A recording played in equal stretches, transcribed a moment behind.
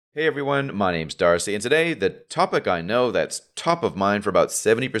Hey everyone, my name's Darcy, and today the topic I know that's top of mind for about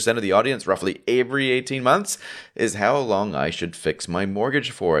 70% of the audience roughly every 18 months is how long I should fix my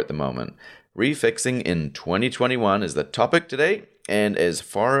mortgage for at the moment. Refixing in 2021 is the topic today, and as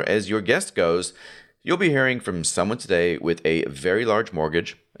far as your guest goes, you'll be hearing from someone today with a very large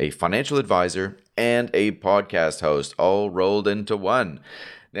mortgage, a financial advisor, and a podcast host all rolled into one.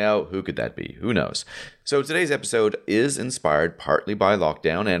 Now, who could that be? Who knows? So today's episode is inspired partly by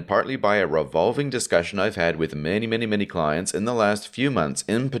lockdown and partly by a revolving discussion I've had with many clients in the last few months,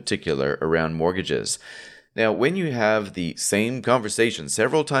 in particular around mortgages. Now, when you have the same conversation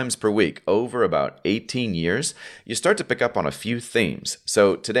several times per week over about 18 years, you start to pick up on a few themes.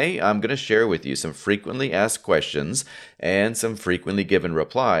 So today I'm going to share with you some frequently asked questions and some frequently given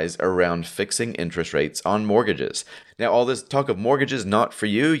replies around fixing interest rates on mortgages. Now, all this talk of mortgages not for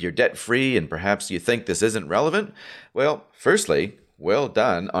you, you're debt-free, and perhaps you think this isn't relevant. Well, firstly, well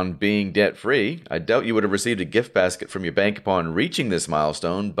done on being debt-free. I doubt you would have received a gift basket from your bank upon reaching this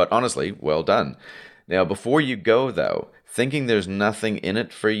milestone, but honestly, well done. Now, before you go, though, thinking there's nothing in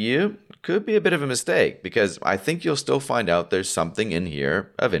it for you could be a bit of a mistake, because I think you'll still find out there's something in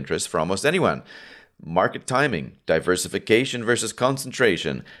here of interest for almost anyone. Market timing, diversification versus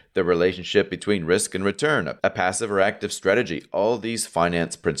concentration, the relationship between risk and return, a passive or active strategy. All these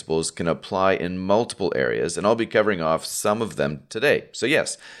finance principles can apply in multiple areas, and I'll be covering off some of them today. So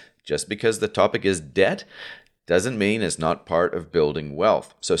yes, just because the topic is debt doesn't mean it's not part of building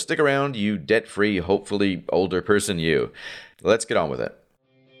wealth. So stick around, you debt-free, hopefully older person you. Let's get on with it.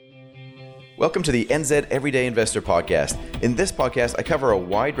 Welcome to the NZ Everyday Investor Podcast. In this podcast, I cover a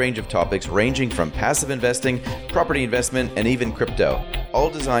wide range of topics ranging from passive investing, property investment, and even crypto, all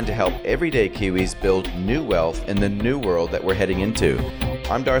designed to help everyday Kiwis build new wealth in the new world that we're heading into.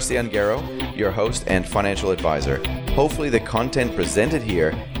 I'm Darcy Ungaro, your host and financial advisor. Hopefully the content presented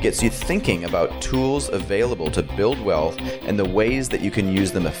here gets you thinking about tools available to build wealth and the ways that you can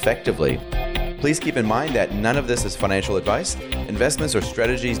use them effectively. Please keep in mind that none of this is financial advice. Investments or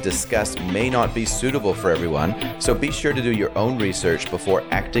strategies discussed may not be suitable for everyone, so be sure to do your own research before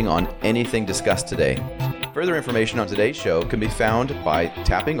acting on anything discussed today. Further information on today's show can be found by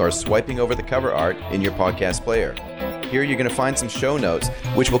tapping or swiping over the cover art in your podcast player. Here you're going to find some show notes,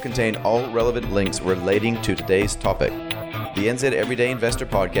 which will contain all relevant links relating to today's topic. The NZ Everyday Investor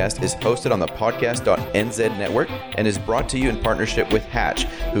Podcast is hosted on the podcast.nz network and is brought to you in partnership with Hatch,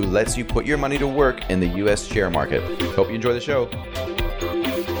 who lets you put your money to work in the U.S. share market. Hope you enjoy the show.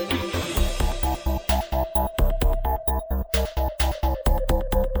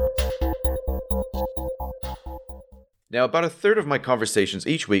 Now, about a third of my conversations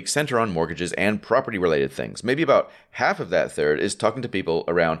each week center on mortgages and property-related things. Maybe about half of that third is talking to people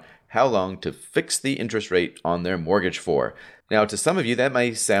around how long to fix the interest rate on their mortgage for. Now, to some of you, that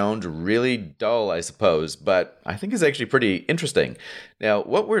may sound really dull, I suppose, but I think it's actually pretty interesting. Now,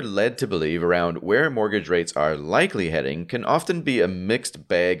 what we're led to believe around where mortgage rates are likely heading can often be a mixed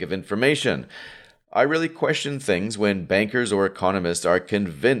bag of information. I really question things when bankers or economists are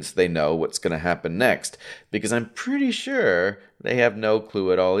convinced they know what's going to happen next, because I'm pretty sure they have no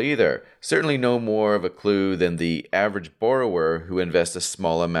clue at all either. Certainly no more of a clue than the average borrower who invests a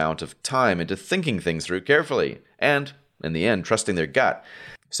small amount of time into thinking things through carefully and, in the end, trusting their gut.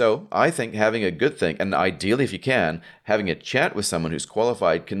 So I think having a good think, and ideally if you can, having a chat with someone who's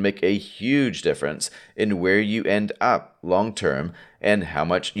qualified can make a huge difference in where you end up long term and how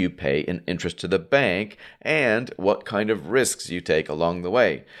much you pay in interest to the bank and what kind of risks you take along the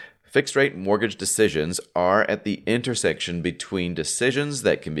way. Fixed rate mortgage decisions are at the intersection between decisions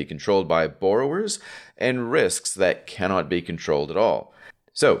that can be controlled by borrowers and risks that cannot be controlled at all.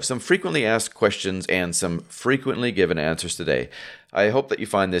 So, some frequently asked questions and some frequently given answers today. I hope that you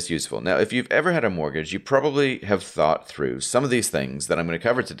find this useful. Now, if you've ever had a mortgage, you probably have thought through some of these things that I'm going to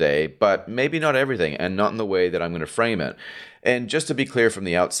cover today, but maybe not everything and not in the way that I'm going to frame it. And just to be clear from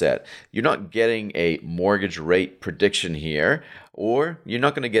the outset, you're not getting a mortgage rate prediction here, or you're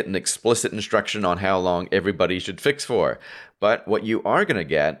not going to get an explicit instruction on how long everybody should fix for. But what you are going to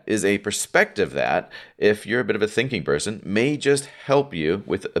get is a perspective that, if you're a bit of a thinking person, may just help you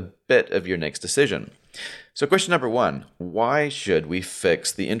with a bit of your next decision. So question number one, why should we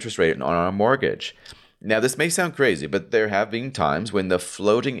fix the interest rate on our mortgage? Now, this may sound crazy, but there have been times when the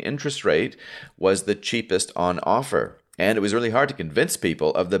floating interest rate was the cheapest on offer, and it was really hard to convince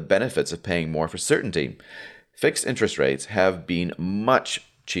people of the benefits of paying more for certainty. Fixed interest rates have been much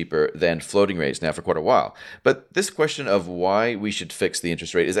cheaper than floating rates now for quite a while. But this question of why we should fix the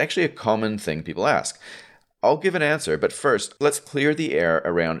interest rate is actually a common thing people ask. I'll give an answer, but first, let's clear the air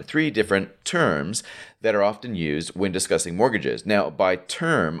around three different terms that are often used when discussing mortgages. Now, by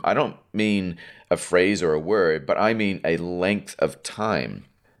term, I don't mean a phrase or a word, but I mean a length of time.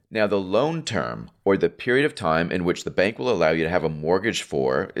 Now, the loan term, or the period of time in which the bank will allow you to have a mortgage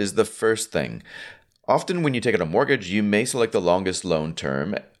for, is the first thing. Often when you take out a mortgage, you may select the longest loan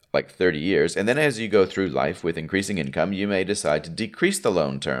term, like 30 years, and then as you go through life with increasing income, you may decide to decrease the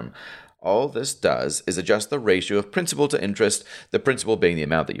loan term. All this does is adjust the ratio of principal to interest, the principal being the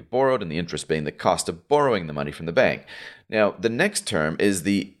amount that you borrowed and the interest being the cost of borrowing the money from the bank. Now, the next term is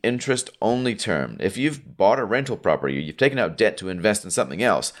the interest-only term. If you've bought a rental property or you've taken out debt to invest in something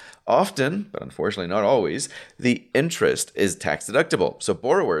else, often, but unfortunately not always, the interest is tax deductible. So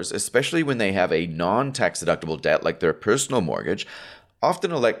borrowers, especially when they have a non-tax deductible debt like their personal mortgage,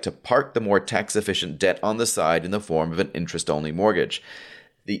 often elect to park the more tax-efficient debt on the side in the form of an interest-only mortgage.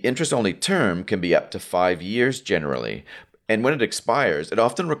 The interest-only term can be up to 5 years generally, and when it expires, it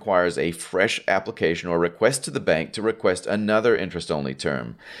often requires a fresh application or request to the bank to request another interest-only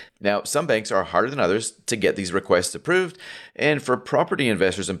term. Now, some banks are harder than others to get these requests approved, and for property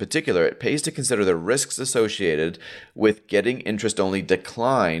investors in particular, it pays to consider the risks associated with getting interest-only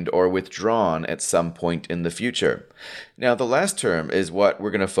declined or withdrawn at some point in the future. Now, the last term is what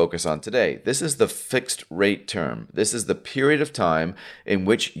we're going to focus on today. This is the fixed rate term. This is the period of time in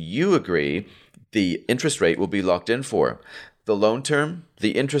which you agree the interest rate will be locked in for. The loan term,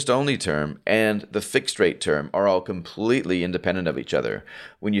 the interest-only term, and the fixed rate term are all completely independent of each other.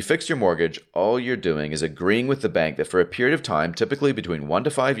 When you fix your mortgage, all you're doing is agreeing with the bank that for a period of time, typically between 1 to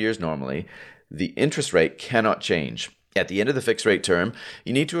 5 years normally, the interest rate cannot change. At the end of the fixed rate term,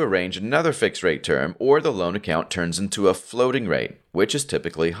 you need to arrange another fixed rate term, or the loan account turns into a floating rate, which is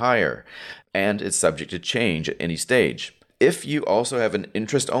typically higher, and is subject to change at any stage. If you also have an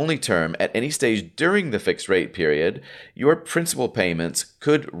interest-only term at any stage during the fixed rate period, your principal payments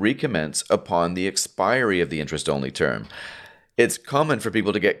could recommence upon the expiry of the interest-only term. It's common for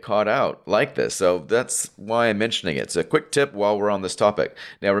people to get caught out like this, so that's why I'm mentioning it. It's a quick tip while we're on this topic.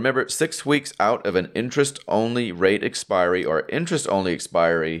 Now remember, 6 weeks out of an interest-only rate expiry or interest-only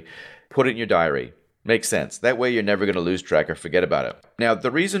expiry, put it in your diary. Makes sense. That way you're never going to lose track or forget about it. Now,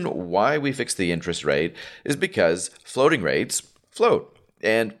 the reason why we fix the interest rate is because floating rates float.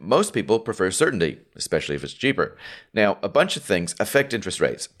 And most people prefer certainty, especially if it's cheaper. Now, a bunch of things affect interest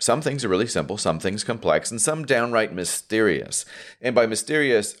rates. Some things are really simple, some things complex, and some downright mysterious. And by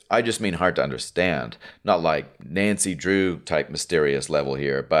mysterious, I just mean hard to understand. Not like Nancy Drew type mysterious level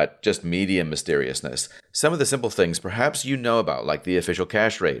here, but just medium mysteriousness. Some of the simple things perhaps you know about, like the official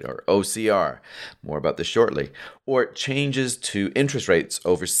cash rate or OCR, more about this shortly, or changes to interest rates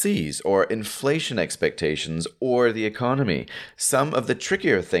overseas, or inflation expectations, or the economy. Some of the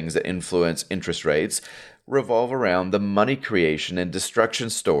trickier things that influence interest rates revolve around the money creation and destruction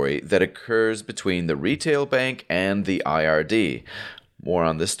story that occurs between the retail bank and the IRD. More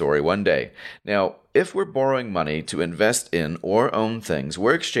on this story one day. Now, if we're borrowing money to invest in or own things,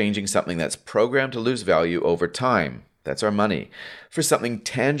 we're exchanging something that's programmed to lose value over time. That's our money. For something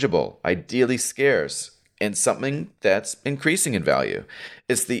tangible, ideally scarce, and something that's increasing in value.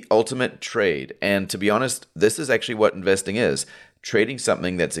 It's the ultimate trade. And to be honest, this is actually what investing is. Trading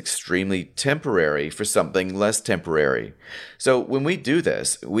something that's extremely temporary for something less temporary. So when we do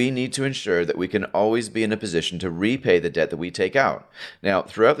this, we need to ensure that we can always be in a position to repay the debt that we take out. Now,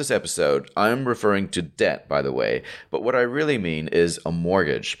 throughout this episode, I'm referring to debt, by the way, but what I really mean is a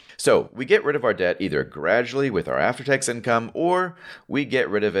mortgage. So we get rid of our debt either gradually with our after-tax income, or we get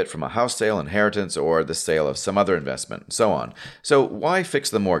rid of it from a house sale, inheritance, or the sale of some other investment, and so on. So why fix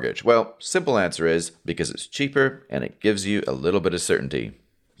the mortgage? Well, simple answer is because it's cheaper and it gives you a little bit of certainty.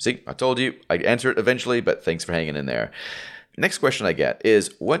 See, I told you I'd answer it eventually, but thanks for hanging in there. Next question I get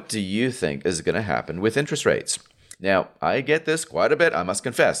is, what do you think is going to happen with interest rates? Now, I get this quite a bit, I must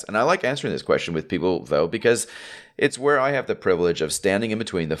confess, and I like answering this question with people, though, because it's where I have the privilege of standing in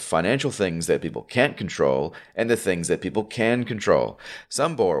between the financial things that people can't control and the things that people can control.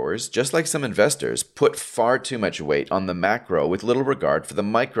 Some borrowers, just like some investors, put far too much weight on the macro with little regard for the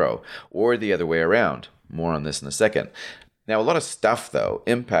micro, or the other way around. More on this in a second. Now, a lot of stuff, though,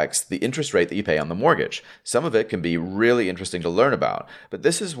 impacts the interest rate that you pay on the mortgage. Some of it can be really interesting to learn about, but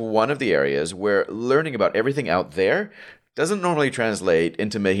this is one of the areas where learning about everything out there doesn't normally translate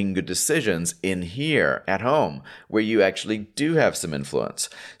into making good decisions in here, at home, where you actually do have some influence.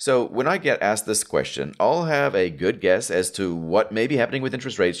 So when I get asked this question, I'll have a good guess as to what may be happening with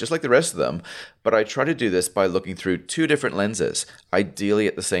interest rates, just like the rest of them, but I try to do this by looking through two different lenses, ideally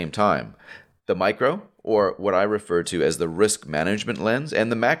at the same time. The micro, or what I refer to as the risk management lens,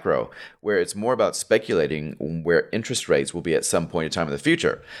 and the macro, where it's more about speculating where interest rates will be at some point in time in the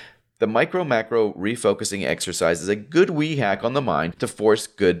future. The micro-macro refocusing exercise is a good wee hack on the mind to force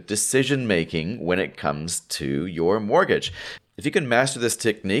good decision-making when it comes to your mortgage. If you can master this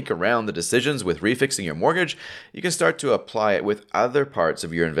technique around the decisions with refixing your mortgage, you can start to apply it with other parts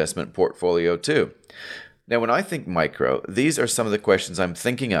of your investment portfolio too. Now, when I think micro, these are some of the questions I'm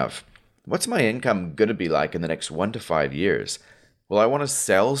thinking of. What's my income going to be like in the next 1 to 5 years? Will I want to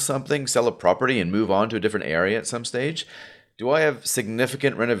sell something, sell a property, and move on to a different area at some stage? Do I have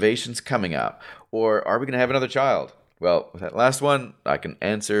significant renovations coming up? Or are we going to have another child? Well, with that last one, I can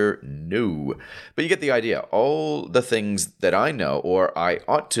answer no. But you get the idea. All the things that I know, or I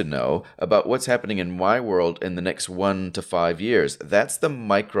ought to know, about what's happening in my world in the next 1 to 5 years, that's the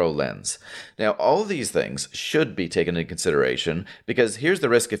micro lens. Now, all these things should be taken into consideration, because here's the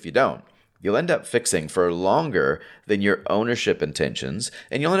risk if you don't. You'll end up fixing for longer than your ownership intentions,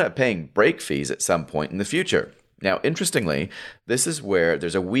 and you'll end up paying break fees at some point in the future. Now, interestingly, this is where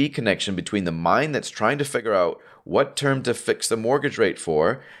there's a wee connection between the mind that's trying to figure out what term to fix the mortgage rate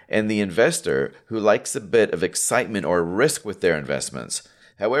for and the investor who likes a bit of excitement or risk with their investments.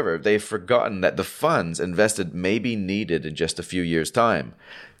 However, they've forgotten that the funds invested may be needed in just a few years' time.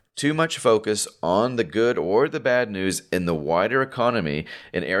 Too much focus on the good or the bad news in the wider economy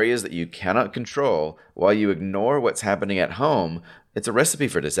in areas that you cannot control while you ignore what's happening at home, it's a recipe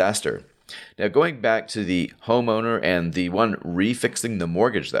for disaster. Now, going back to the homeowner and the one refixing the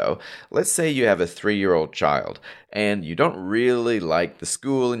mortgage, though, let's say you have a 3-year-old child and you don't really like the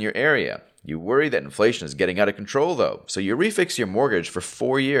school in your area. You worry that inflation is getting out of control, though, so you refix your mortgage for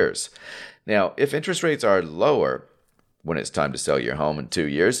 4 years. Now, if interest rates are lower, when it's time to sell your home in 2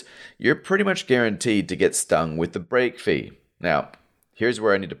 years, you're pretty much guaranteed to get stung with the break fee. Now, here's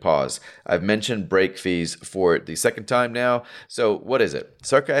where I need to pause. I've mentioned break fees for the second time now. So what is it?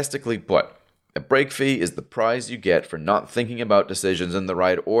 Sarcastically put, a break fee is the prize you get for not thinking about decisions in the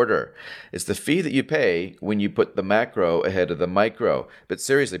right order. It's the fee that you pay when you put the macro ahead of the micro. But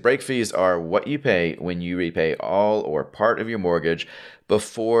seriously, break fees are what you pay when you repay all or part of your mortgage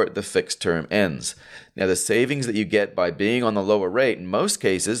before the fixed term ends. Now, the savings that you get by being on the lower rate, in most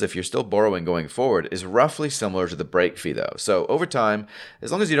cases, if you're still borrowing going forward, is roughly similar to the break fee, though. So over time,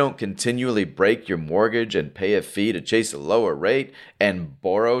 as long as you don't continually break your mortgage and pay a fee to chase a lower rate and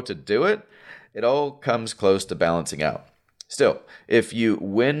borrow to do it, it all comes close to balancing out. Still, if you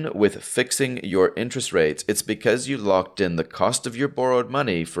win with fixing your interest rates, it's because you locked in the cost of your borrowed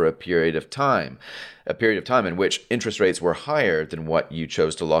money for a period of time in which interest rates were higher than what you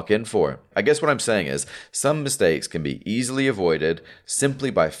chose to lock in for. I guess what I'm saying is some mistakes can be easily avoided simply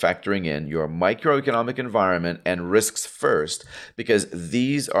by factoring in your microeconomic environment and risks first, because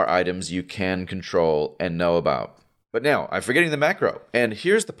these are items you can control and know about. But now, I'm forgetting the macro. And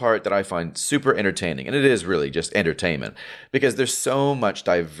here's the part that I find super entertaining, and it is really just entertainment, because there's so much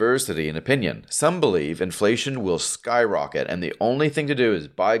diversity in opinion. Some believe inflation will skyrocket, and the only thing to do is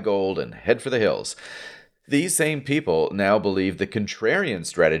buy gold and head for the hills. These same people now believe the contrarian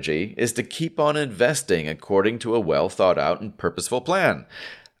strategy is to keep on investing according to a well thought out and purposeful plan.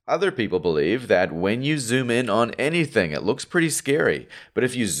 Other people believe that when you zoom in on anything, it looks pretty scary. But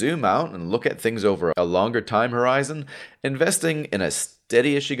if you zoom out and look at things over a longer time horizon, investing in a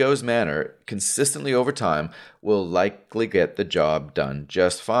steady-as-she-goes manner consistently over time will likely get the job done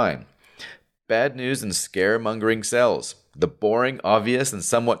just fine. Bad news and scaremongering sells. The boring, obvious, and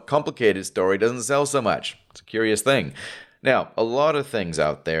somewhat complicated story doesn't sell so much. It's a curious thing. Now, a lot of things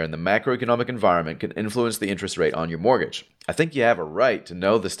out there in the macroeconomic environment can influence the interest rate on your mortgage. I think you have a right to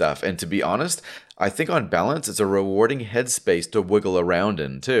know the stuff, and to be honest, I think on balance it's a rewarding headspace to wiggle around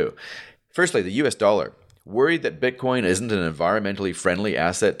in too. Firstly, the US dollar. Worried that Bitcoin isn't an environmentally friendly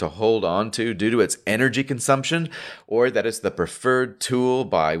asset to hold on to due to its energy consumption, or that it's the preferred tool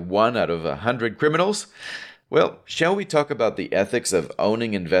by 1 out of 100 criminals? Well, shall we talk about the ethics of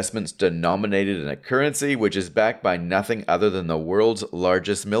owning investments denominated in a currency which is backed by nothing other than the world's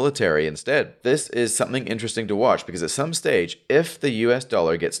largest military instead? This is something interesting to watch, because at some stage, if the US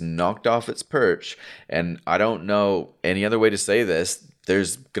dollar gets knocked off its perch, and I don't know any other way to say this,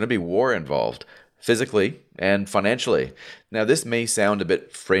 there's going to be war involved, physically and financially. Now, this may sound a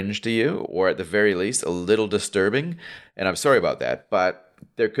bit fringe to you, or at the very least, a little disturbing, and I'm sorry about that, but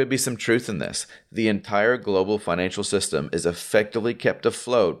there could be some truth in this. The entire global financial system is effectively kept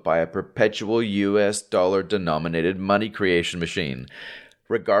afloat by a perpetual US dollar-denominated money creation machine.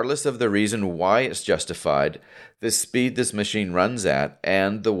 Regardless of the reason why it's justified, the speed this machine runs at,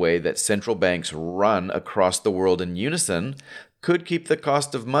 and the way that central banks run across the world in unison, could keep the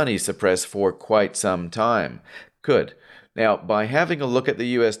cost of money suppressed for quite some time. Could. Now, by having a look at the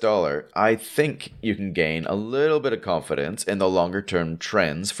US dollar, I think you can gain a little bit of confidence in the longer term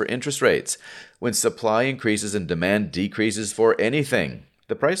trends for interest rates. When supply increases and demand decreases for anything,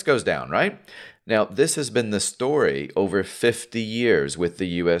 the price goes down, right? Now, this has been the story over 50 years with the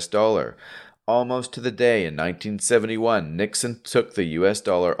US dollar. Almost to the day in 1971, Nixon took the US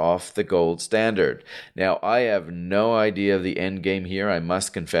dollar off the gold standard. Now, I have no idea of the end game here, I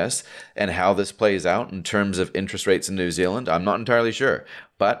must confess, and how this plays out in terms of interest rates in New Zealand. I'm not entirely sure.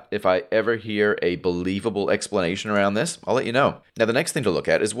 But if I ever hear a believable explanation around this, I'll let you know. Now, the next thing to look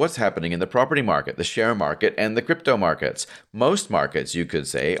at is what's happening in the property market, the share market, and the crypto markets. Most markets, you could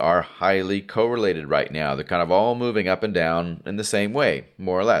say, are highly correlated right now. They're kind of all moving up and down in the same way,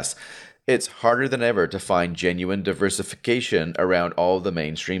 more or less. It's harder than ever to find genuine diversification around all the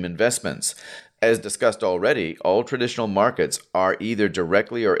mainstream investments. As discussed already, all traditional markets are either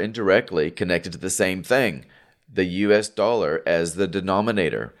directly or indirectly connected to the same thing, the US dollar as the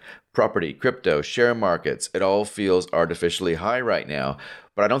denominator. Property, crypto, share markets, it all feels artificially high right now,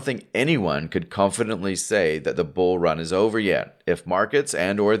 but I don't think anyone could confidently say that the bull run is over yet. If markets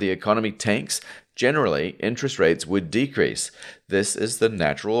and or the economy tanks, generally, interest rates would decrease. This is the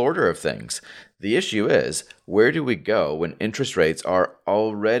natural order of things. The issue is, where do we go when interest rates are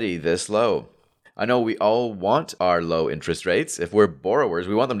already this low? I know we all want our low interest rates. If we're borrowers,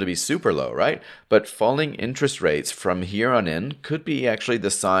 we want them to be super low, right? But falling interest rates from here on in could be actually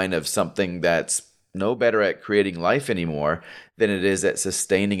the sign of something that's no better at creating life anymore than it is at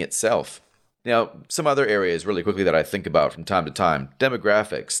sustaining itself. Now, some other areas really quickly that I think about from time to time,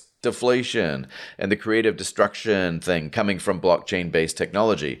 demographics, deflation, and the creative destruction thing coming from blockchain-based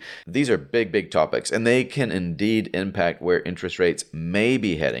technology. These are big topics, and they can indeed impact where interest rates may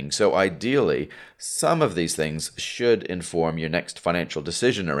be heading. So ideally, some of these things should inform your next financial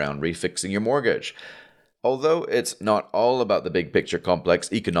decision around refixing your mortgage. Although it's not all about the big picture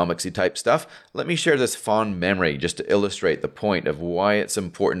complex economics-y type stuff, let me share this fond memory just to illustrate the point of why it's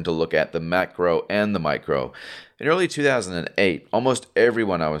important to look at the macro and the micro. In early 2008, almost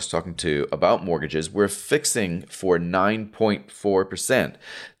everyone I was talking to about mortgages were fixing for 9.4%.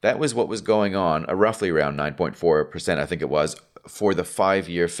 That was what was going on, roughly around 9.4%, I think it was, for the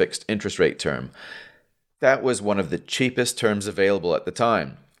 5-year fixed interest rate term. That was one of the cheapest terms available at the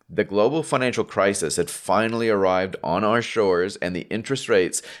time. The global financial crisis had finally arrived on our shores, and the interest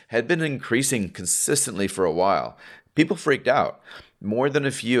rates had been increasing consistently for a while. People freaked out. More than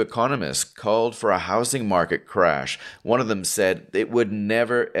a few economists called for a housing market crash. One of them said it would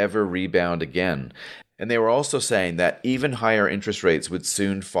never ever rebound again. And they were also saying that even higher interest rates would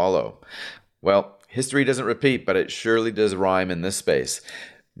soon follow. Well, history doesn't repeat, but it surely does rhyme in this space.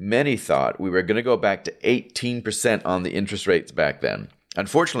 Many thought we were going to go back to 18% on the interest rates back then.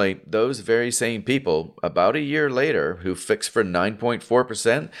 Unfortunately, those very same people, about a year later, who fixed for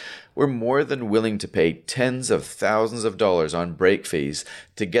 9.4%, were more than willing to pay tens of thousands of dollars on break fees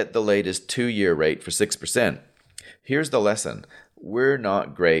to get the latest 2-year rate for 6%. Here's the lesson. We're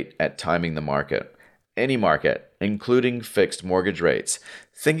not great at timing the market. Any market, including fixed mortgage rates.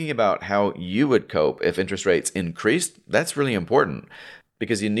 Thinking about how you would cope if interest rates increased, that's really important,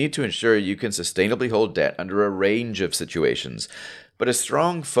 because you need to ensure you can sustainably hold debt under a range of situations. But a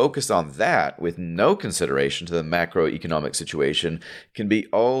strong focus on that with no consideration to the macroeconomic situation can be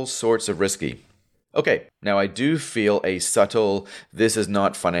all sorts of risky. Okay, now I do feel a subtle, this is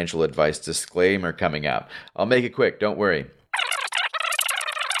not financial advice disclaimer coming up. I'll make it quick, don't worry.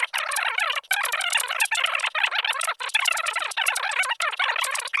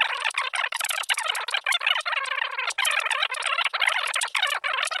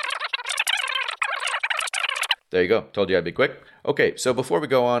 There you go. Told you I'd be quick. Okay, so before we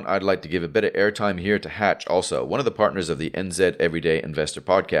go on, I'd like to give a bit of airtime here to Hatch also, one of the partners of the NZ Everyday Investor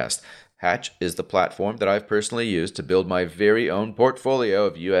podcast. Hatch is the platform that I've personally used to build my very own portfolio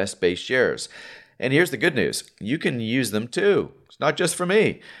of US-based shares. And here's the good news. You can use them too. It's not just for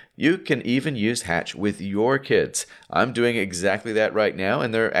me. You can even use Hatch with your kids. I'm doing exactly that right now,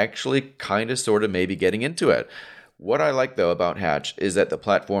 and they're actually sort of maybe getting into it. What I like, though, about Hatch is that the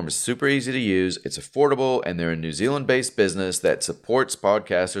platform is super easy to use, it's affordable, and they're a New Zealand-based business that supports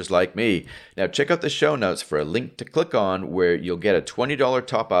podcasters like me. Now, check out the show notes for a link to click on where you'll get a $20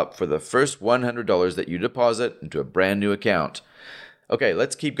 top-up for the first $100 that you deposit into a brand new account. Okay,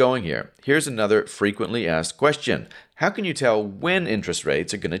 let's keep going here. Here's another frequently asked question. How can you tell when interest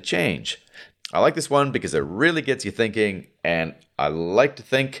rates are going to change? I like this one because it really gets you thinking, and I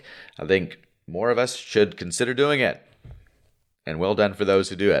think more of us should consider doing it. And well done for those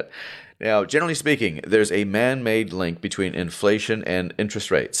who do it. Now, generally speaking, there's a man-made link between inflation and interest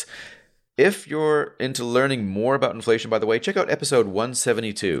rates. If you're into learning more about inflation, by the way, check out episode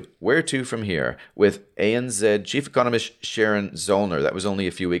 172, Where to From Here, with ANZ Chief Economist Sharon Zollner. That was only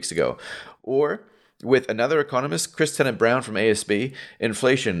a few weeks ago. Or with another economist, Chris Tennant-Brown from ASB,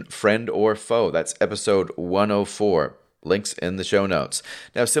 Inflation, Friend or Foe. That's episode 104. Links in the show notes.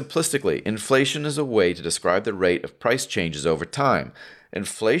 Now, simplistically, inflation is a way to describe the rate of price changes over time.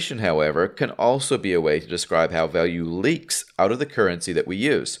 Inflation, however, can also be a way to describe how value leaks out of the currency that we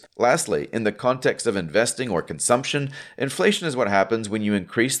use. Lastly, in the context of investing or consumption, inflation is what happens when you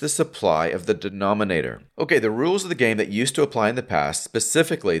increase the supply of the denominator. Okay, the rules of the game that used to apply in the past,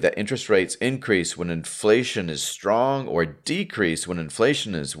 specifically that interest rates increase when inflation is strong or decrease when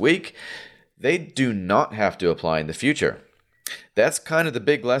inflation is weak, they do not have to apply in the future. That's kind of the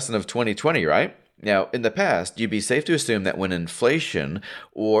big lesson of 2020, right? Now, in the past, you'd be safe to assume that when inflation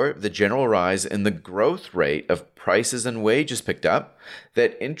or the general rise in the growth rate of prices and wages picked up,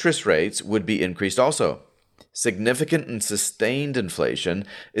 that interest rates would be increased also. Significant and sustained inflation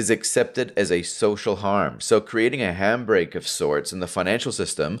is accepted as a social harm. So creating a handbrake of sorts in the financial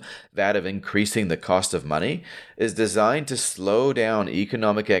system, that of increasing the cost of money, is designed to slow down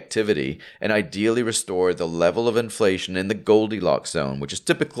economic activity and ideally restore the level of inflation in the Goldilocks zone, which is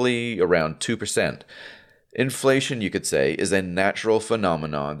typically around 2%. Inflation, you could say, is a natural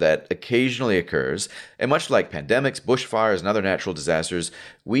phenomenon that occasionally occurs, and much like pandemics, bushfires, and other natural disasters,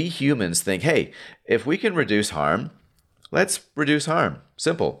 we humans think, hey, if we can reduce harm, let's reduce harm.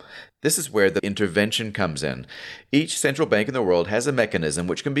 Simple. This is where the intervention comes in. Each central bank in the world has a mechanism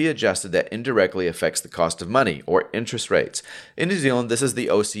which can be adjusted that indirectly affects the cost of money, or interest rates. In New Zealand, this is the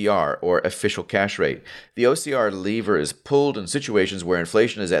OCR, or official cash rate. The OCR lever is pulled in situations where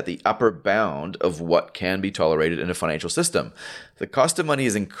inflation is at the upper bound of what can be tolerated in a financial system. The cost of money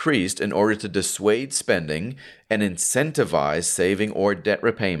is increased in order to dissuade spending and incentivize saving or debt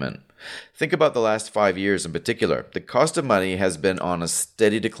repayment. Think about the last 5 years in particular. The cost of money has been on a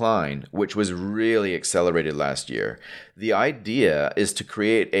steady decline, which was really accelerated last year. The idea is to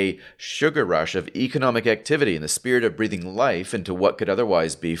create a sugar rush of economic activity in the spirit of breathing life into what could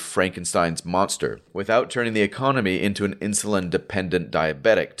otherwise be Frankenstein's monster, without turning the economy into an insulin-dependent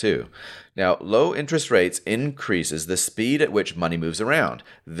diabetic, too. Now, low interest rates increases the speed at which money moves around.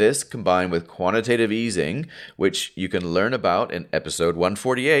 This, combined with quantitative easing, which you can learn about in episode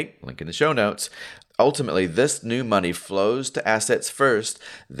 148, link in the show notes. Ultimately, this new money flows to assets first,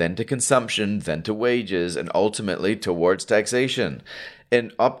 then to consumption, then to wages, and ultimately towards taxation.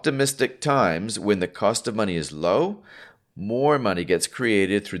 In optimistic times, when the cost of money is low, more money gets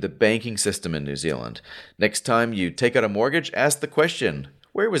created through the banking system in New Zealand. Next time you take out a mortgage, ask the question,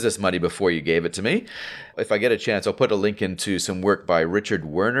 where was this money before you gave it to me? If I get a chance, I'll put a link into some work by Richard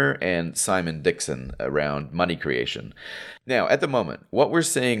Werner and Simon Dixon around money creation. Now, at the moment, what we're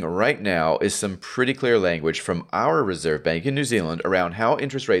seeing right now is some pretty clear language from our Reserve Bank in New Zealand around how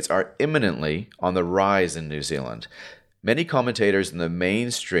interest rates are imminently on the rise in New Zealand. Many commentators in the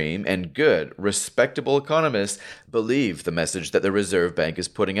mainstream and good, respectable economists believe the message that the Reserve Bank is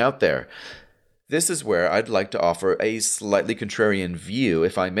putting out there. This is where I'd like to offer a slightly contrarian view,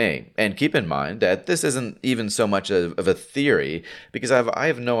 if I may. And keep in mind that this isn't even so much of a theory, because I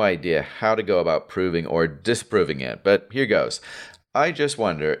have no idea how to go about proving or disproving it. But here goes. I just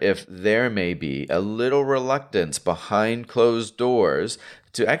wonder if there may be a little reluctance behind closed doors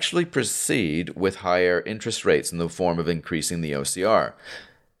to actually proceed with higher interest rates in the form of increasing the OCR.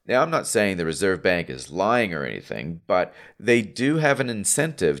 Now, I'm not saying the Reserve Bank is lying or anything, but they do have an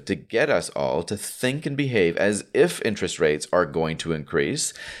incentive to get us all to think and behave as if interest rates are going to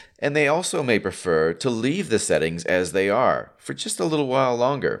increase, and they also may prefer to leave the settings as they are for just a little while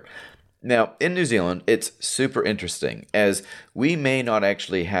longer. Now, in New Zealand, it's super interesting, as we may not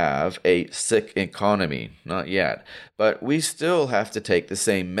actually have a sick economy, not yet, but we still have to take the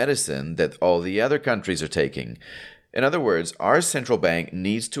same medicine that all the other countries are taking. In other words, our central bank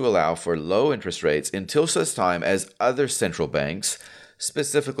needs to allow for low interest rates until such time as other central banks,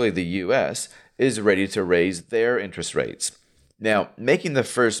 specifically the US, is ready to raise their interest rates. Now, making the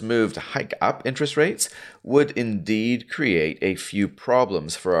first move to hike up interest rates would indeed create a few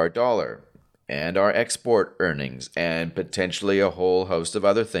problems for our dollar and our export earnings and potentially a whole host of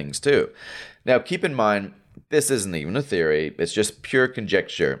other things too. Now, keep in mind, this isn't even a theory, it's just pure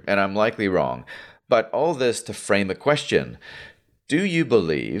conjecture, and I'm likely wrong. But all this to frame a question. Do you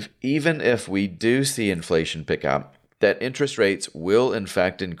believe, even if we do see inflation pick up, that interest rates will in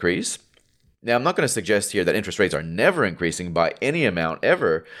fact increase? Now, I'm not going to suggest here that interest rates are never increasing by any amount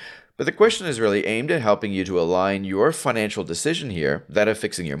ever, But the question is really aimed at helping you to align your financial decision here, that of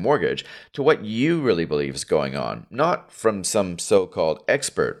fixing your mortgage, to what you really believe is going on, not from some so-called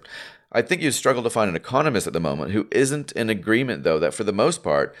expert. I think you struggle to find an economist at the moment who isn't in agreement, though, that for the most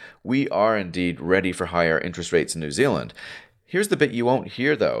part, we are indeed ready for higher interest rates in New Zealand. Here's the bit you won't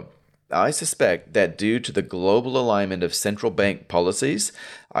hear, though. I suspect that due to the global alignment of central bank policies,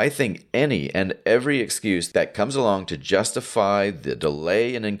 I think any and every excuse that comes along to justify the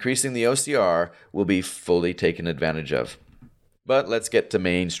delay in increasing the OCR will be fully taken advantage of. But let's get to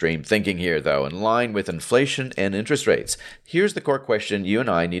mainstream thinking here, though, in line with inflation and interest rates. Here's the core question you and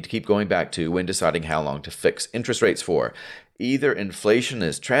I need to keep going back to when deciding how long to fix interest rates for. Either inflation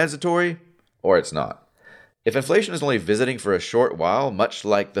is transitory or it's not. If inflation is only visiting for a short while, much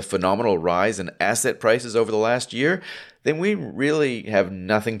like the phenomenal rise in asset prices over the last year, then we really have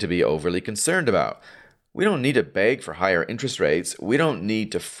nothing to be overly concerned about. We don't need to beg for higher interest rates. We don't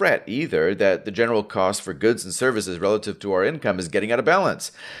need to fret either that the general cost for goods and services relative to our income is getting out of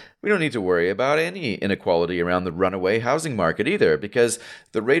balance. We don't need to worry about any inequality around the runaway housing market either, because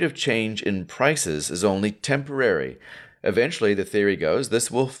the rate of change in prices is only temporary. Eventually, the theory goes,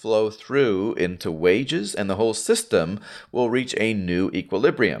 this will flow through into wages and the whole system will reach a new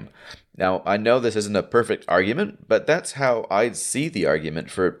equilibrium. Now, I know this isn't a perfect argument, but that's how I'd see the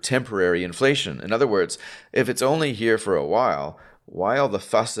argument for temporary inflation. In other words, if it's only here for a while, why all the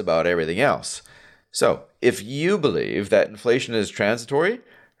fuss about everything else? So, if you believe that inflation is transitory,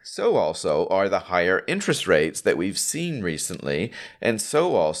 so also are the higher interest rates that we've seen recently, and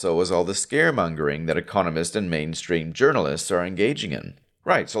so also is all the scaremongering that economists and mainstream journalists are engaging in.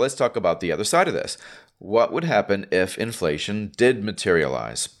 Right, so let's talk about the other side of this. What would happen if inflation did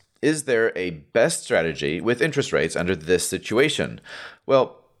materialize? Is there a best strategy with interest rates under this situation?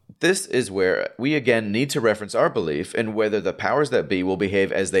 Well, this is where we again need to reference our belief in whether the powers that be will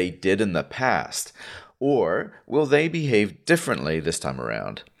behave as they did in the past, or will they behave differently this time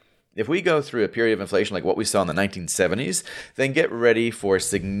around? If we go through a period of inflation like what we saw in the 1970s, then get ready for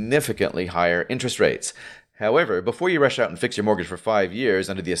significantly higher interest rates. However, before you rush out and fix your mortgage for 5 years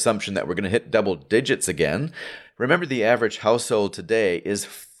under the assumption that we're going to hit double digits again, remember the average household today is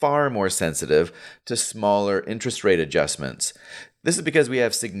far more sensitive to smaller interest rate adjustments. This is because we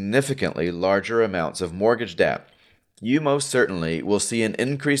have significantly larger amounts of mortgage debt. You most certainly will see an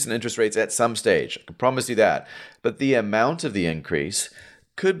increase in interest rates at some stage. I can promise you that. But the amount of the increase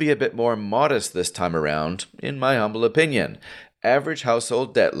could be a bit more modest this time around, in my humble opinion. Average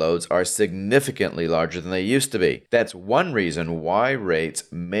household debt loads are significantly larger than they used to be. That's one reason why rates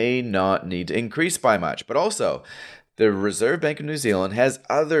may not need to increase by much. But also, the Reserve Bank of New Zealand has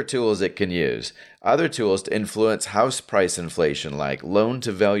other tools it can use. Other tools to influence house price inflation, like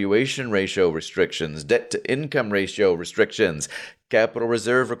loan-to-valuation ratio restrictions, debt-to-income ratio restrictions, capital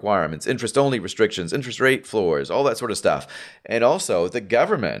reserve requirements, interest-only restrictions, interest rate floors, all that sort of stuff. And also, the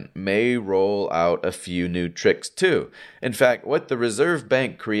government may roll out a few new tricks too. In fact, what the Reserve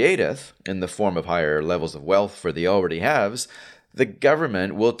Bank createth, in the form of higher levels of wealth for the already haves, the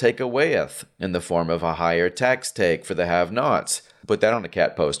government will take awayeth, in the form of a higher tax take for the have-nots. Put that on a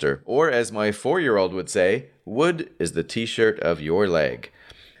cat poster. Or, as my 4-year-old would say, wood is the t-shirt of your leg.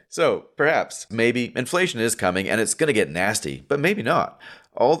 So, perhaps, maybe inflation is coming and it's going to get nasty, but maybe not.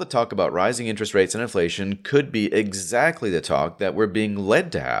 All the talk about rising interest rates and inflation could be exactly the talk that we're being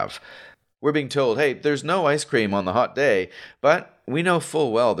led to have. We're being told, hey, there's no ice cream on the hot day, but we know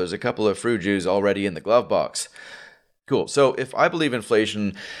full well there's a couple of fruit juice already in the glove box. Cool. So if I believe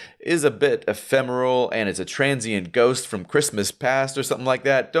inflation is a bit ephemeral and it's a transient ghost from Christmas past or something like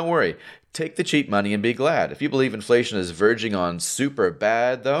that, don't worry. Take the cheap money and be glad. If you believe inflation is verging on super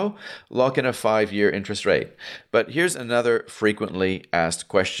bad, though, lock in a 5-year interest rate. But here's another frequently asked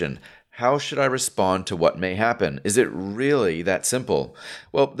question. How should I respond to what may happen? Is it really that simple?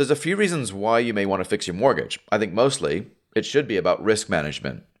 Well, there's a few reasons why you may want to fix your mortgage. I think mostly it should be about risk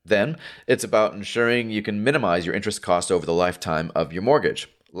management. Then, it's about ensuring you can minimize your interest cost over the lifetime of your mortgage.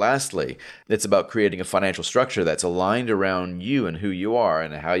 Lastly, it's about creating a financial structure that's aligned around you and who you are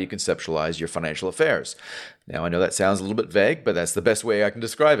and how you conceptualize your financial affairs. Now, I know that sounds a little bit vague, but that's the best way I can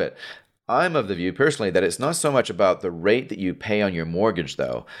describe it. I'm of the view, personally, that it's not so much about the rate that you pay on your mortgage,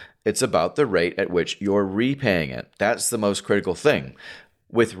 though. It's about the rate at which you're repaying it. That's the most critical thing.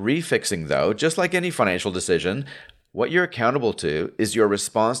 With refixing, though, just like any financial decision, what you're accountable to is your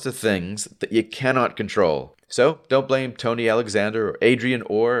response to things that you cannot control. So don't blame Tony Alexander or Adrian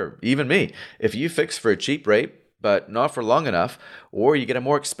or even me. If you fix for a cheap rate, but not for long enough, or you get a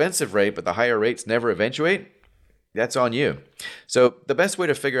more expensive rate, but the higher rates never eventuate, That's on you. So the best way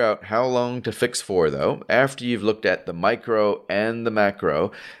to figure out how long to fix for, though, after you've looked at the micro and the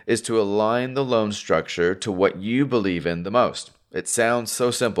macro, is to align the loan structure to what you believe in the most. It sounds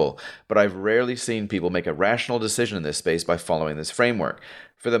so simple, but I've rarely seen people make a rational decision in this space by following this framework.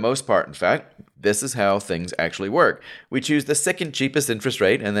 For the most part, in fact, this is how things actually work. We choose the second cheapest interest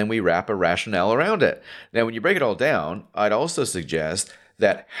rate and then we wrap a rationale around it. Now, when you break it all down, I'd also suggest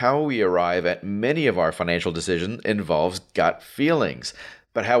that how we arrive at many of our financial decisions involves gut feelings.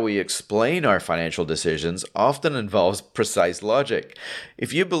 But how we explain our financial decisions often involves precise logic.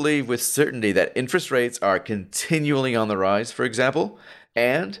 If you believe with certainty that interest rates are continually on the rise, for example,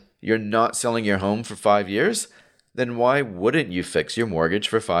 and you're not selling your home for 5 years, then why wouldn't you fix your mortgage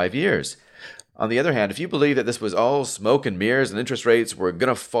for 5 years? On the other hand, if you believe that this was all smoke and mirrors and interest rates were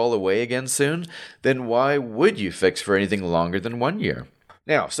going to fall away again soon, then why would you fix for anything longer than 1 year?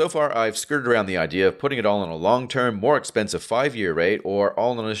 Now, so far I've skirted around the idea of putting it all on a long-term, more expensive 5-year rate or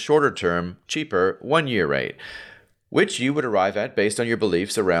all on a shorter-term, cheaper 1-year rate, which you would arrive at based on your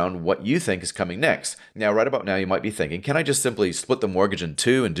beliefs around what you think is coming next. Now, right about now, you might be thinking, can I just simply split the mortgage in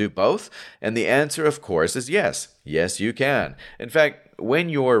two and do both? And the answer, of course, is yes. Yes, you can. In fact, when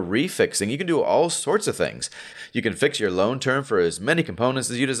you're refixing, you can do all sorts of things. You can fix your loan term for as many components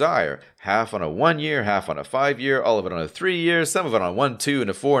as you desire. Half on a 1 year, half on a 5 year, all of it on a 3 year, some of it on 1, 2, and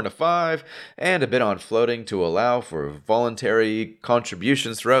a 4 and a 5, and a bit on floating to allow for voluntary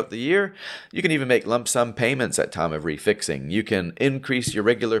contributions throughout the year. You can even make lump sum payments at time of refixing. You can increase your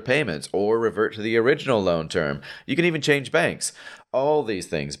regular payments or revert to the original loan term. You can even change banks. All these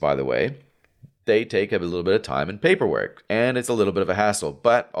things, by the way, they take a little bit of time and paperwork, and it's a little bit of a hassle,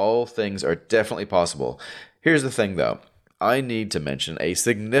 but all things are definitely possible. Here's the thing, though. I need to mention a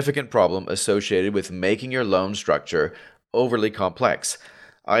significant problem associated with making your loan structure overly complex.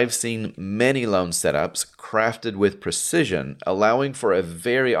 I've seen many loan setups crafted with precision, allowing for a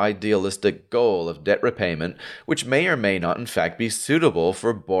very idealistic goal of debt repayment, which may or may not in fact be suitable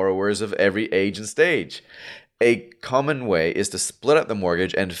for borrowers of every age and stage. A common way is to split up the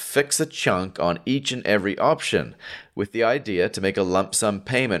mortgage and fix a chunk on each and every option, with the idea to make a lump sum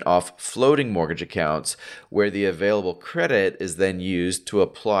payment off floating mortgage accounts where the available credit is then used to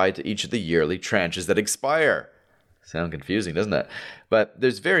apply to each of the yearly tranches that expire. Sound confusing, doesn't it? But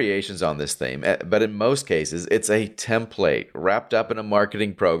there's variations on this theme, but in most cases, it's a template wrapped up in a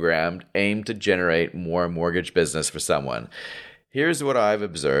marketing program aimed to generate more mortgage business for someone. Here's what I've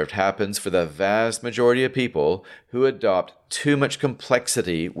observed happens for the vast majority of people who adopt too much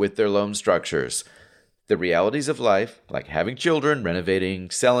complexity with their loan structures. The realities of life, like having children, renovating,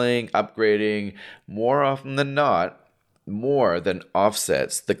 selling, upgrading, more often than not, more than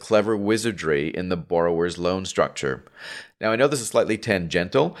offsets the clever wizardry in the borrower's loan structure. Now, I know this is slightly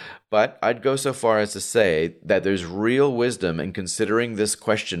tangential, but I'd go so far as to say that there's real wisdom in considering this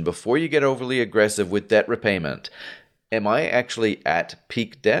question before you get overly aggressive with debt repayment. Am I actually at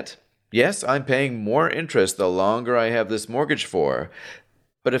peak debt? Yes, I'm paying more interest the longer I have this mortgage for.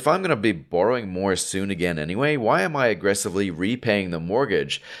 But if I'm going to be borrowing more soon again anyway, why am I aggressively repaying the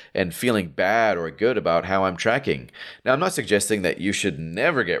mortgage and feeling bad or good about how I'm tracking? Now, I'm not suggesting that you should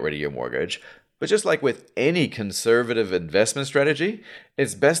never get rid of your mortgage, but just like with any conservative investment strategy,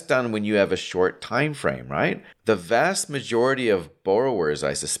 it's best done when you have a short time frame, right? The vast majority of borrowers,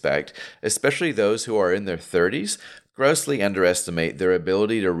 I suspect, especially those who are in their 30s, grossly underestimate their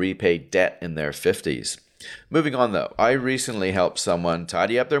ability to repay debt in their 50s. Moving on though, I recently helped someone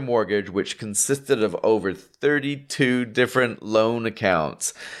tidy up their mortgage, which consisted of over 32 different loan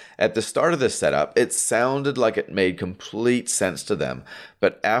accounts. At the start of this setup, it sounded like it made complete sense to them,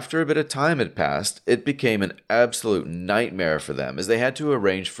 but after a bit of time had passed, it became an absolute nightmare for them as they had to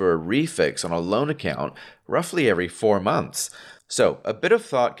arrange for a refix on a loan account roughly every 4 months. So, a bit of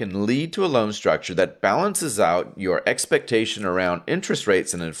thought can lead to a loan structure that balances out your expectation around interest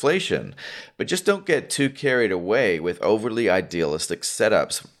rates and inflation, but just don't get too carried away with overly idealistic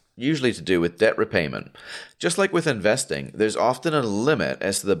setups, usually to do with debt repayment. Just like with investing, there's often a limit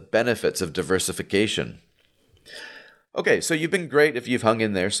as to the benefits of diversification. Okay, so you've been great if you've hung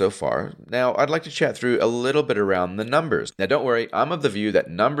in there so far. Now, I'd like to chat through a little bit around the numbers. Now, don't worry, I'm of the view that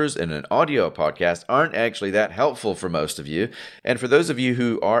numbers in an audio podcast aren't actually that helpful for most of you. And for those of you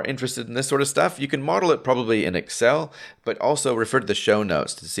who are interested in this sort of stuff, you can model it probably in Excel, but also refer to the show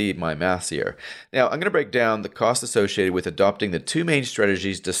notes to see my maths here. Now, I'm going to break down the costs associated with adopting the two main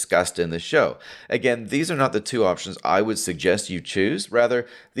strategies discussed in the show. Again, these are not the two options I would suggest you choose. Rather,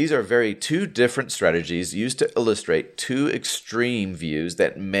 these are two different strategies used to illustrate two extreme views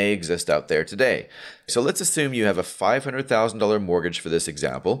that may exist out there today. So let's assume you have a $500,000 mortgage for this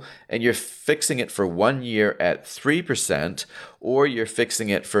example, and you're fixing it for 1 year at 3%, or you're fixing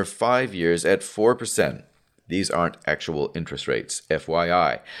it for 5 years at 4%. These aren't actual interest rates,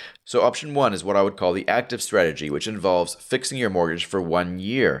 FYI. So option 1 is what I would call the active strategy, which involves fixing your mortgage for 1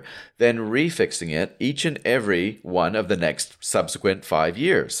 year, then refixing it each and every one of the next subsequent 5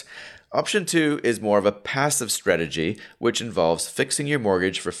 years. Option 2 is more of a passive strategy, which involves fixing your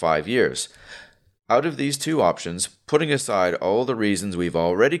mortgage for 5 years. Out of these two options, putting aside all the reasons we've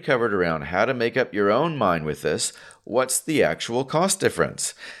already covered around how to make up your own mind with this, what's the actual cost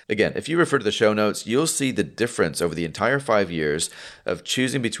difference? Again, if you refer to the show notes, you'll see the difference over the entire 5 years of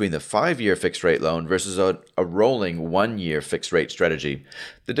choosing between the 5-year fixed rate loan versus a rolling 1-year fixed rate strategy.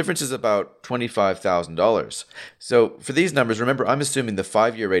 The difference is about $25,000. So for these numbers, remember, I'm assuming the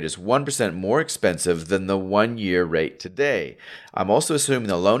 5-year rate is 1% more expensive than the 1-year rate today. I'm also assuming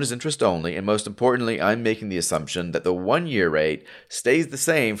the loan is interest only, and most importantly, I'm making the assumption that the 1-year rate stays the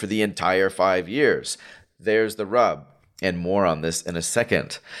same for the entire 5 years. There's the rub, and more on this in a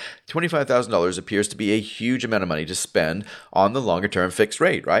second. $25,000 appears to be a huge amount of money to spend on the longer-term fixed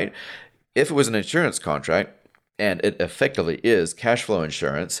rate, right? If it was an insurance contract, and it effectively is cash flow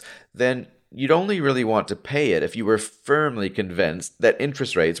insurance, then you'd only really want to pay it if you were firmly convinced that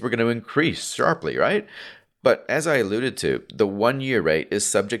interest rates were going to increase sharply, right? But as I alluded to, the 1-year rate is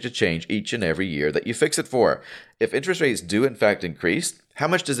subject to change each and every year that you fix it for. If interest rates do in fact increase, how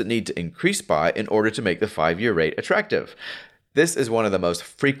much does it need to increase by in order to make the 5-year rate attractive? This is one of the most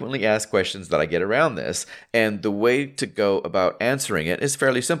frequently asked questions that I get around this, and the way to go about answering it is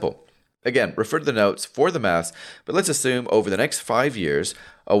fairly simple. Again, refer to the notes for the maths, but let's assume over the next 5 years,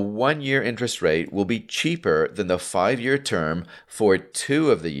 a 1-year interest rate will be cheaper than the 5-year term for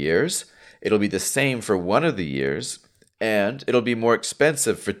 2 of the years. It'll be the same for 1 of the years, and it'll be more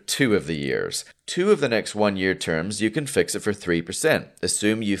expensive for 2 of the years. 2 of the next 1-year terms, you can fix it for 3%.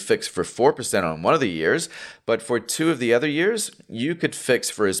 Assume you fix for 4% on 1 of the years, but for 2 of the other years, you could fix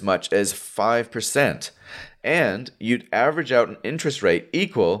for as much as 5%. And you'd average out an interest rate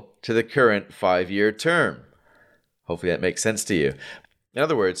equal to the current 5-year term. Hopefully that makes sense to you. In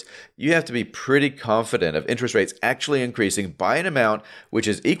other words, you have to be pretty confident of interest rates actually increasing by an amount which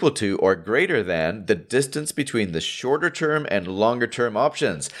is equal to or greater than the distance between the shorter term and longer term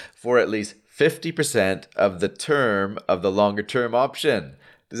options for at least 50% of the term of the longer term option.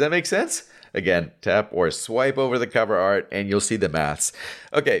 Does that make sense? Again, tap or swipe over the cover art and you'll see the maths.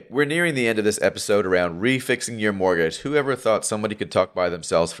 Okay, we're nearing the end of this episode around refixing your mortgage. Whoever thought somebody could talk by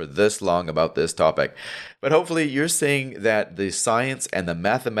themselves for this long about this topic? But hopefully you're seeing that the science and the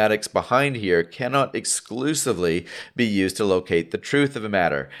mathematics behind here cannot exclusively be used to locate the truth of a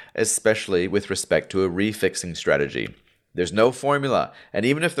matter, especially with respect to a refixing strategy. There's no formula, and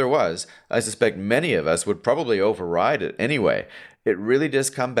even if there was, I suspect many of us would probably override it anyway. It really does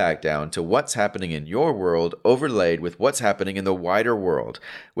come back down to what's happening in your world overlaid with what's happening in the wider world,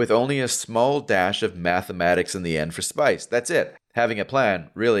 with only a small dash of mathematics in the end for spice. That's it. Having a plan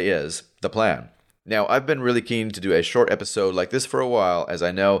really is the plan. Now, I've been really keen to do a short episode like this for a while, as I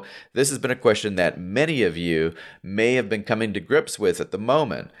know this has been a question that many of you may have been coming to grips with at the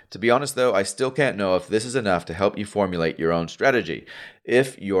moment. To be honest, though, I still can't know if this is enough to help you formulate your own strategy.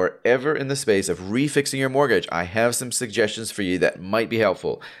 If you're ever in the space of refixing your mortgage, I have some suggestions for you that might be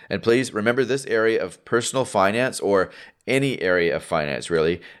helpful. And please remember, this area of personal finance, or any area of finance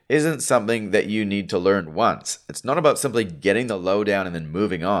really, isn't something that you need to learn once. It's not about simply getting the lowdown and then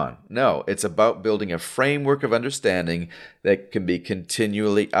moving on. No, it's about building a framework of understanding that can be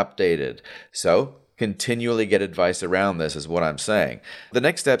continually updated. So, continually get advice around this is what I'm saying. The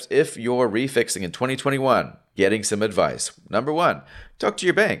next steps, if you're refixing in 2021, getting some advice. Number 1, talk to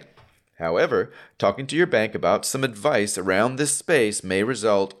your bank. However, talking to your bank about some advice around this space may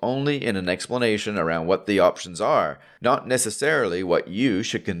result only in an explanation around what the options are, not necessarily what you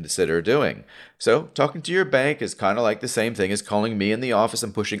should consider doing. So, talking to your bank is kind of like the same thing as calling me in the office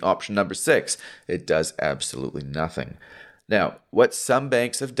and pushing option number 6. It does absolutely nothing. Now, what some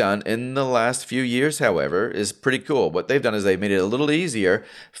banks have done in the last few years, however, is pretty cool. What they've done is they've made it a little easier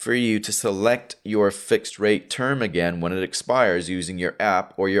for you to select your fixed rate term again when it expires using your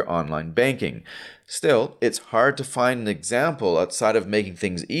app or your online banking. Still, it's hard to find an example outside of making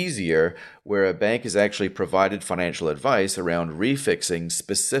things easier where a bank has actually provided financial advice around refixing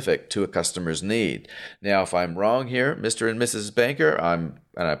specific to a customer's need. Now, if I'm wrong here, Mr. and Mrs. Banker, and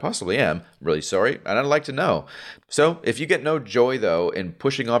I possibly am, really sorry, and I'd like to know. So, if you get no joy joy, though, in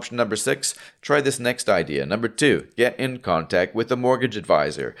pushing option number 6, try this next idea. Number 2, get in contact with a mortgage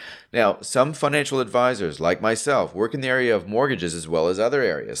advisor. Now, some financial advisors, like myself, work in the area of mortgages as well as other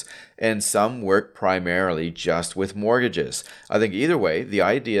areas, and some work primarily just with mortgages. I think either way, the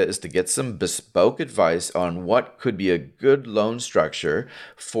idea is to get some bespoke advice on what could be a good loan structure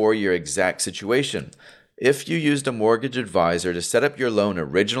for your exact situation. If you used a mortgage advisor to set up your loan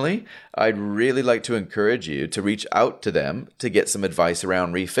originally, I'd really like to encourage you to reach out to them to get some advice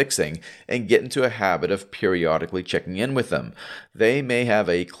around refixing and get into a habit of periodically checking in with them. They may have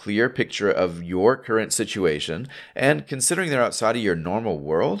a clear picture of your current situation, and considering they're outside of your normal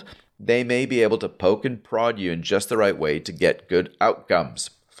world, they may be able to poke and prod you in just the right way to get good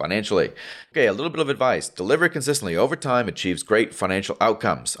outcomes financially. Okay, a little bit of advice. Deliver consistently over time achieves great financial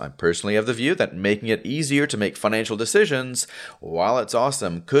outcomes. I personally have the view that making it easier to make financial decisions, while it's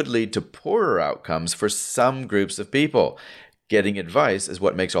awesome, could lead to poorer outcomes for some groups of people. Getting advice is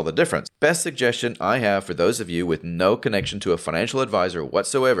what makes all the difference. Best suggestion I have for those of you with no connection to a financial advisor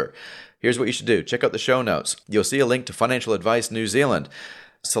whatsoever. Here's what you should do. Check out the show notes. You'll see a link to Financial Advice New Zealand.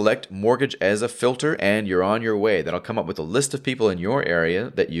 Select mortgage as a filter and you're on your way. That'll come up with a list of people in your area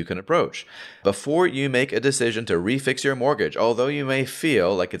that you can approach. Before you make a decision to refix your mortgage, although you may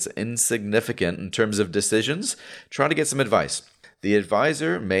feel like it's insignificant in terms of decisions, try to get some advice. The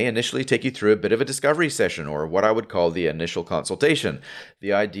advisor may initially take you through a bit of a discovery session, or what I would call the initial consultation.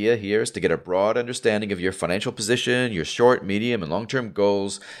 The idea here is to get a broad understanding of your financial position, your short, medium, and long-term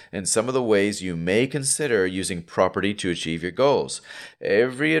goals, and some of the ways you may consider using property to achieve your goals.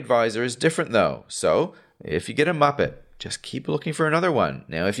 Every advisor is different though, so if you get a Muppet, just keep looking for another one.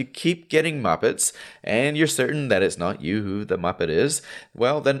 Now, if you keep getting Muppets, and you're certain that it's not you who the Muppet is,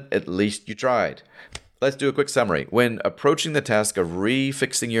 well, then at least you tried. Let's do a quick summary. When approaching the task of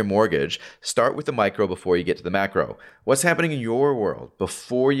refixing your mortgage, start with the micro before you get to the macro. What's happening in your world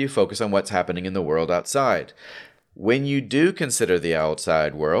before you focus on what's happening in the world outside? When you do consider the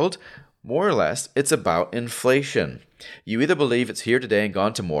outside world, more or less, it's about inflation. You either believe it's here today and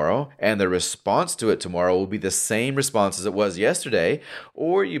gone tomorrow, and the response to it tomorrow will be the same response as it was yesterday,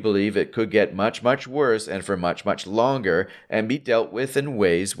 or you believe it could get much, much worse and for much, much longer and be dealt with in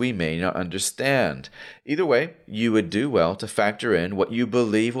ways we may not understand. Either way, you would do well to factor in what you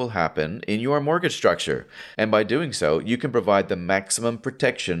believe will happen in your mortgage structure, and by doing so, you can provide the maximum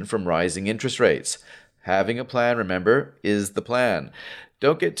protection from rising interest rates. Having a plan, remember, is the plan.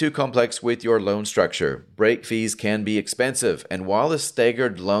 Don't get too complex with your loan structure. Break fees can be expensive, and while a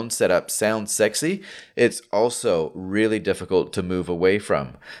staggered loan setup sounds sexy, it's also really difficult to move away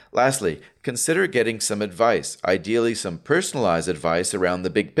from. Lastly, consider getting some advice, ideally some personalized advice around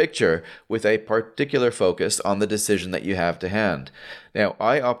the big picture with a particular focus on the decision that you have to hand. Now,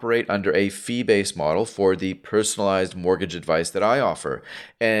 I operate under a fee-based model for the personalized mortgage advice that I offer,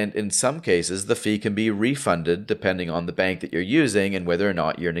 and in some cases, the fee can be refunded depending on the bank that you're using and whether or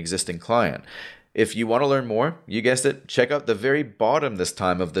not you're an existing client. If you want to learn more, you guessed it, check out the very bottom this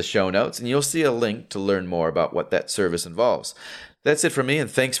time of the show notes, and you'll see a link to learn more about what that service involves. That's it for me,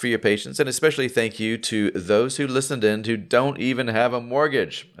 and thanks for your patience, and especially thank you to those who listened in who don't even have a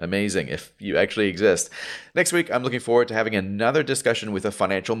mortgage. Amazing, if you actually exist. Next week, I'm looking forward to having another discussion with a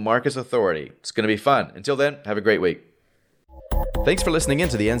financial markets authority. It's going to be fun. Until then, have a great week. Thanks for listening in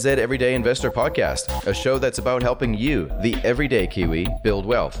to the NZ Everyday Investor Podcast, a show that's about helping you, the everyday Kiwi, build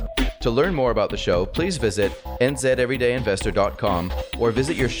wealth. To learn more about the show, please visit nzeverydayinvestor.com or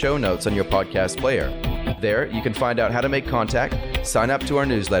visit your show notes on your podcast player. There, you can find out how to make contact, sign up to our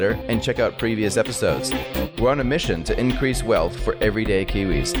newsletter, and check out previous episodes. We're on a mission to increase wealth for everyday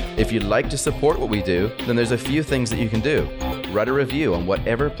Kiwis. If you'd like to support what we do, then there's a few things that you can do. Write a review on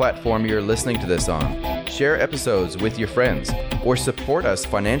whatever platform you're listening to this on. Share episodes with your friends, or support us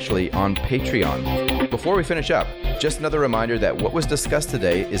financially on Patreon. Before we finish up, just another reminder that what was discussed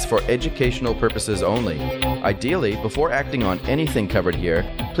today is for educational purposes only. Ideally, before acting on anything covered here,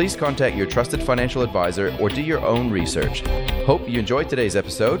 please contact your trusted financial advisor or do your own research. Hope you enjoyed today's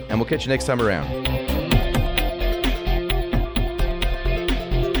episode, and we'll catch you next time around.